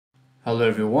Hello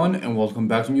everyone and welcome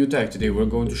back to New Tech. Today we're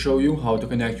going to show you how to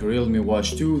connect your Realme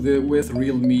Watch 2 with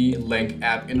Realme Link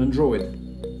app in Android.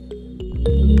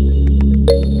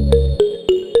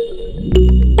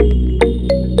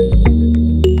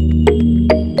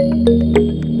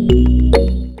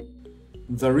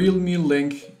 The Realme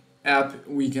Link app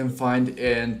we can find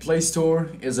in Play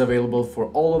Store is available for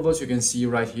all of us. You can see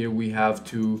right here we have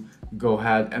to go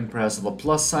ahead and press the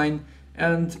plus sign,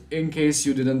 and in case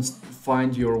you didn't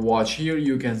find your watch here,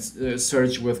 you can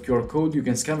search with QR code. You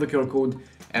can scan the QR code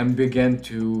and begin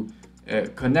to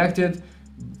connect it.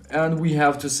 And we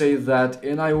have to say that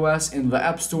in iOS, in the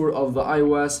App Store of the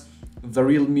iOS, the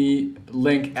Realme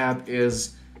Link app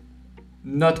is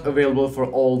not available for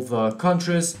all the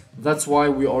countries. That's why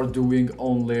we are doing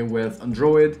only with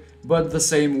Android, but the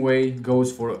same way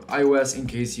goes for iOS in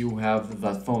case you have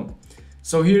that phone.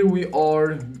 So here we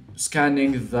are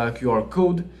scanning the QR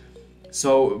code.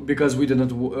 So because we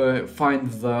didn't find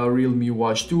the Realme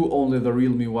Watch 2, only the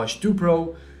Realme Watch 2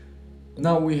 Pro,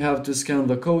 now we have to scan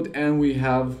the code and we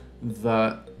have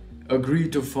the agree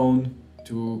to phone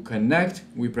to connect.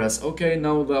 We press OK.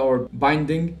 Now they are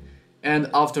binding, and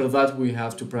after that we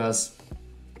have to press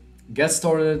get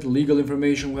started. Legal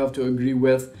information we have to agree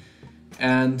with,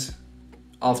 and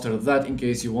after that, in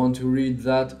case you want to read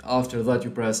that, after that you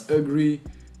press agree,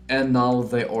 and now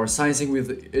they are signing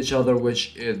with each other,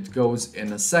 which it goes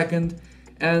in a second.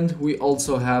 And we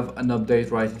also have an update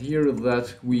right here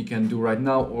that we can do right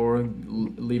now or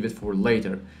leave it for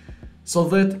later. So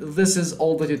this is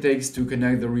all that it takes to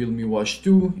connect the Realme Watch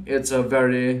 2. It's a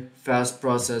very fast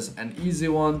process and easy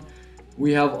one.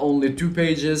 We have only 2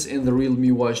 pages in the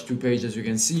Realme Watch 2 page. As you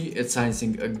can see, it's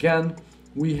signing again.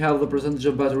 We have the percentage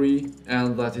of battery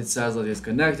and that it says that it's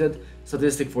connected.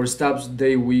 Statistic for steps,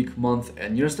 day, week, month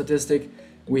and year statistic.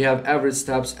 We have average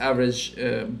steps, average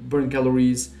burn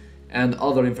calories and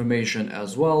other information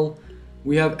as well.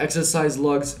 We have exercise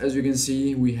logs. As you can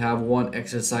see, we have one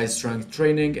exercise strength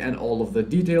training and all of the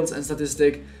details and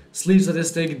statistic. Sleep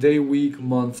statistic, day, week,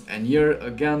 month and year.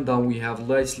 Again, down we have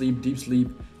light sleep, deep sleep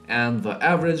and the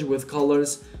average with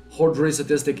colors. Heart rate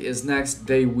statistic is next,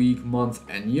 day, week, month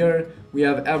and year. We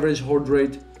have average heart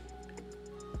rate,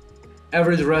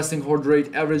 average resting heart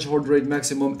rate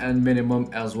maximum and minimum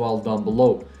as well down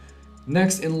below.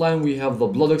 Next in line we have the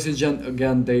blood oxygen,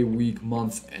 again day, week,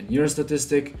 month and year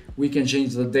statistic. We can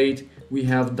change the date. We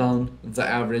have down the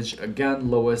average,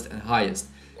 again lowest and highest.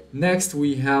 Next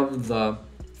we have the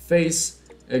face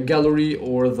gallery,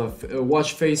 or the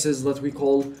watch faces that we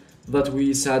call, that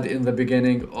we said in the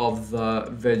beginning of the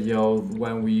video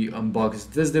when we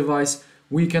unboxed this device.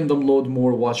 We can download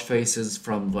more watch faces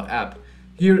from the app.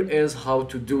 Here is how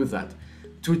to do that.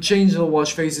 To change the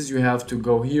watch faces, you have to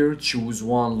go here, choose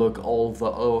one, look all the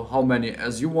how many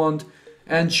as you want,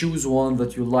 and choose one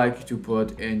that you like to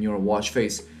put in your watch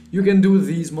face. You can do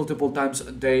these multiple times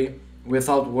a day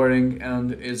without worrying,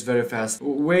 and it's very fast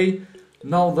way.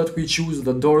 Now that we choose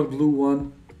the dark blue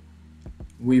one,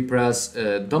 we press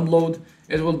download.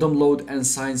 It will download and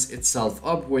signs itself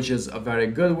up, which is a very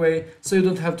good way, so you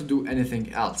don't have to do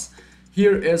anything else.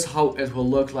 Here is how it will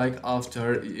look like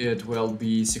after it will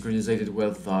be synchronized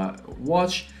with the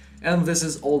watch, and this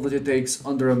is all that it takes.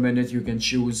 Under a minute you can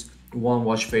choose one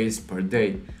watch face per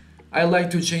day. I like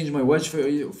to change my watch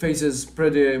faces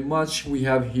pretty much. We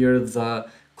have here the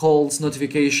calls,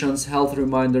 notifications, health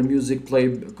reminder, music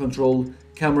play control,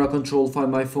 camera control,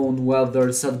 find my phone,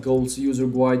 weather, set goals, user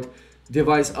guide,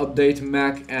 device update,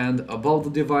 Mac and about the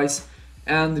device.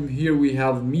 And here we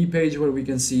have me page where we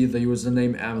can see the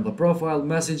username and the profile,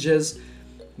 messages.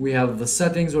 We have the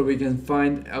settings where we can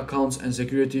find accounts and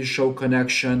security, show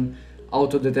connection,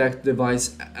 auto detect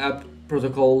device, app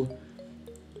protocol,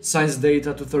 signs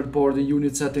data to third party,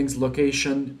 unit settings,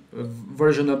 location,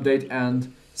 version update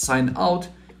and sign out.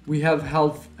 We have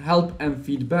help and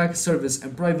feedback, service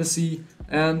and privacy,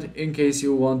 and in case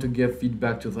you want to give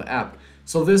feedback to the app.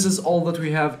 So this is all that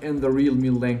we have in the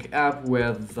Realme Link app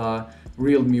with the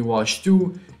Realme Watch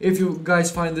 2. If you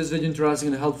guys find this video interesting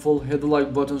and helpful, hit the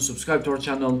like button, subscribe to our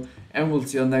channel, and we'll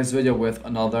see you in the next video with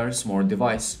another smart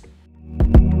device.